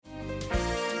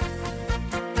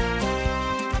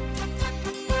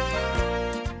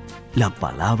La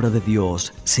palabra de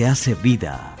Dios se hace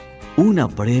vida. Una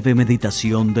breve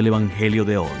meditación del Evangelio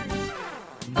de hoy.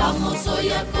 Vamos hoy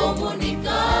a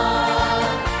comunicar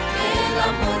que el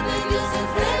amor de Dios es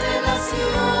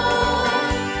revelación.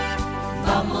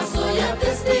 Vamos hoy a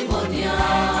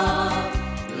testimoniar,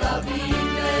 la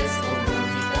Biblia es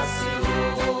comunicación.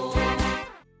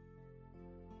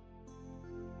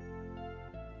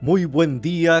 Muy buen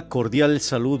día, cordial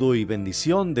saludo y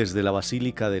bendición desde la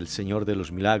Basílica del Señor de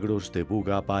los Milagros de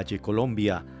Buga, Valle,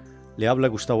 Colombia. Le habla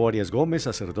Gustavo Arias Gómez,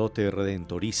 sacerdote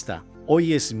redentorista.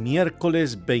 Hoy es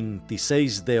miércoles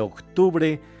 26 de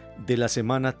octubre de la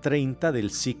semana 30 del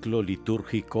ciclo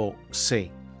litúrgico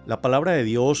C. La palabra de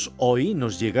Dios hoy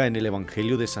nos llega en el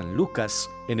Evangelio de San Lucas,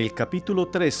 en el capítulo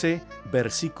 13,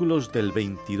 versículos del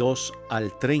 22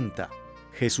 al 30.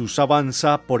 Jesús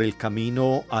avanza por el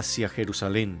camino hacia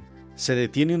Jerusalén. Se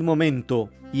detiene un momento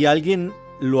y alguien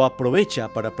lo aprovecha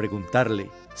para preguntarle: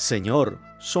 Señor,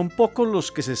 ¿son pocos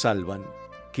los que se salvan?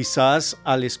 Quizás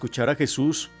al escuchar a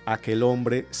Jesús, aquel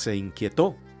hombre se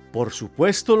inquietó. Por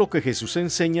supuesto, lo que Jesús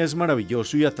enseña es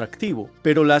maravilloso y atractivo,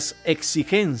 pero las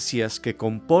exigencias que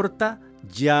comporta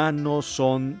ya no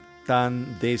son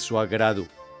tan de su agrado.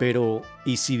 Pero,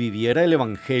 ¿y si viviera el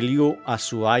Evangelio a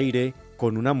su aire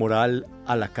con una moral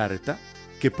a la carta?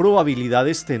 ¿Qué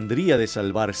probabilidades tendría de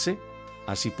salvarse?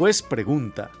 Así pues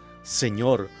pregunta: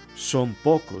 Señor, ¿son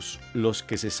pocos los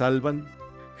que se salvan?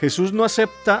 Jesús no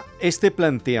acepta este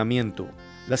planteamiento.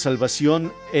 La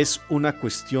salvación es una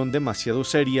cuestión demasiado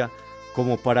seria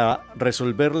como para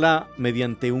resolverla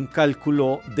mediante un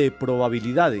cálculo de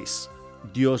probabilidades.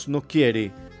 Dios no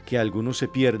quiere que alguno se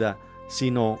pierda,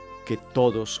 sino que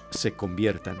todos se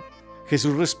conviertan.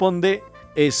 Jesús responde: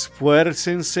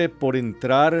 esfuércense por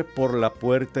entrar por la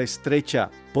puerta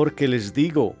estrecha, porque les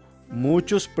digo,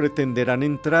 muchos pretenderán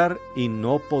entrar y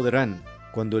no podrán.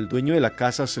 Cuando el dueño de la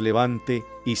casa se levante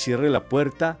y cierre la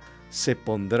puerta, se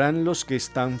pondrán los que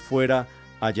están fuera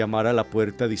a llamar a la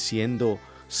puerta diciendo: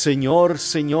 Señor,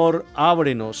 Señor,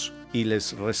 ábrenos. Y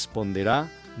les responderá: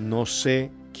 no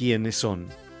sé quiénes son.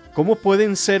 ¿Cómo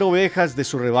pueden ser ovejas de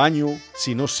su rebaño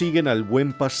si no siguen al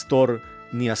buen pastor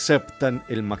ni aceptan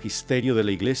el magisterio de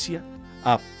la iglesia?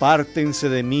 Apártense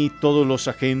de mí todos los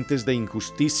agentes de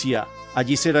injusticia,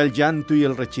 allí será el llanto y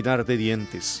el rechinar de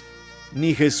dientes.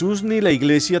 Ni Jesús ni la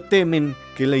iglesia temen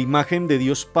que la imagen de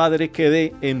Dios Padre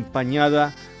quede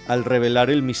empañada al revelar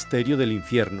el misterio del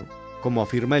infierno, como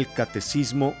afirma el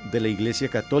Catecismo de la Iglesia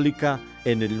Católica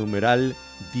en el numeral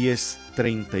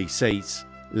 1036.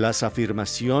 Las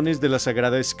afirmaciones de la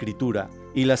Sagrada Escritura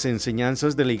y las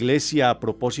enseñanzas de la Iglesia a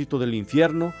propósito del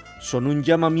infierno son un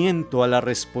llamamiento a la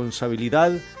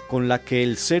responsabilidad con la que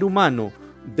el ser humano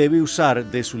debe usar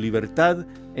de su libertad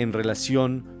en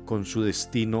relación con su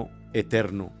destino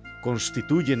eterno.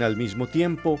 Constituyen al mismo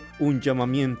tiempo un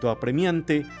llamamiento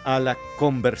apremiante a la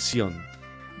conversión.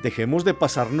 Dejemos de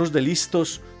pasarnos de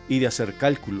listos y de hacer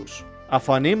cálculos.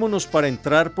 Afanémonos para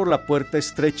entrar por la puerta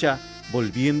estrecha,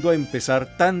 volviendo a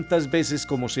empezar tantas veces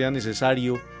como sea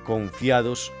necesario,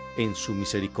 confiados en su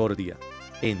misericordia.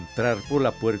 Entrar por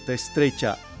la puerta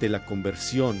estrecha de la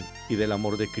conversión y del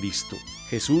amor de Cristo.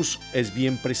 Jesús es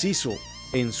bien preciso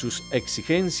en sus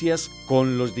exigencias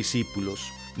con los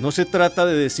discípulos. No se trata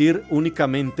de decir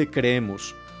únicamente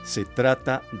creemos, se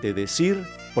trata de decir,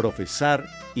 profesar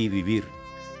y vivir.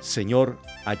 Señor,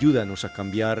 ayúdanos a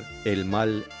cambiar el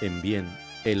mal en bien,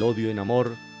 el odio en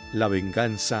amor, la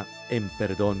venganza en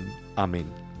perdón. Amén.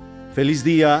 Feliz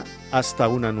día, hasta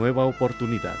una nueva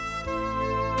oportunidad.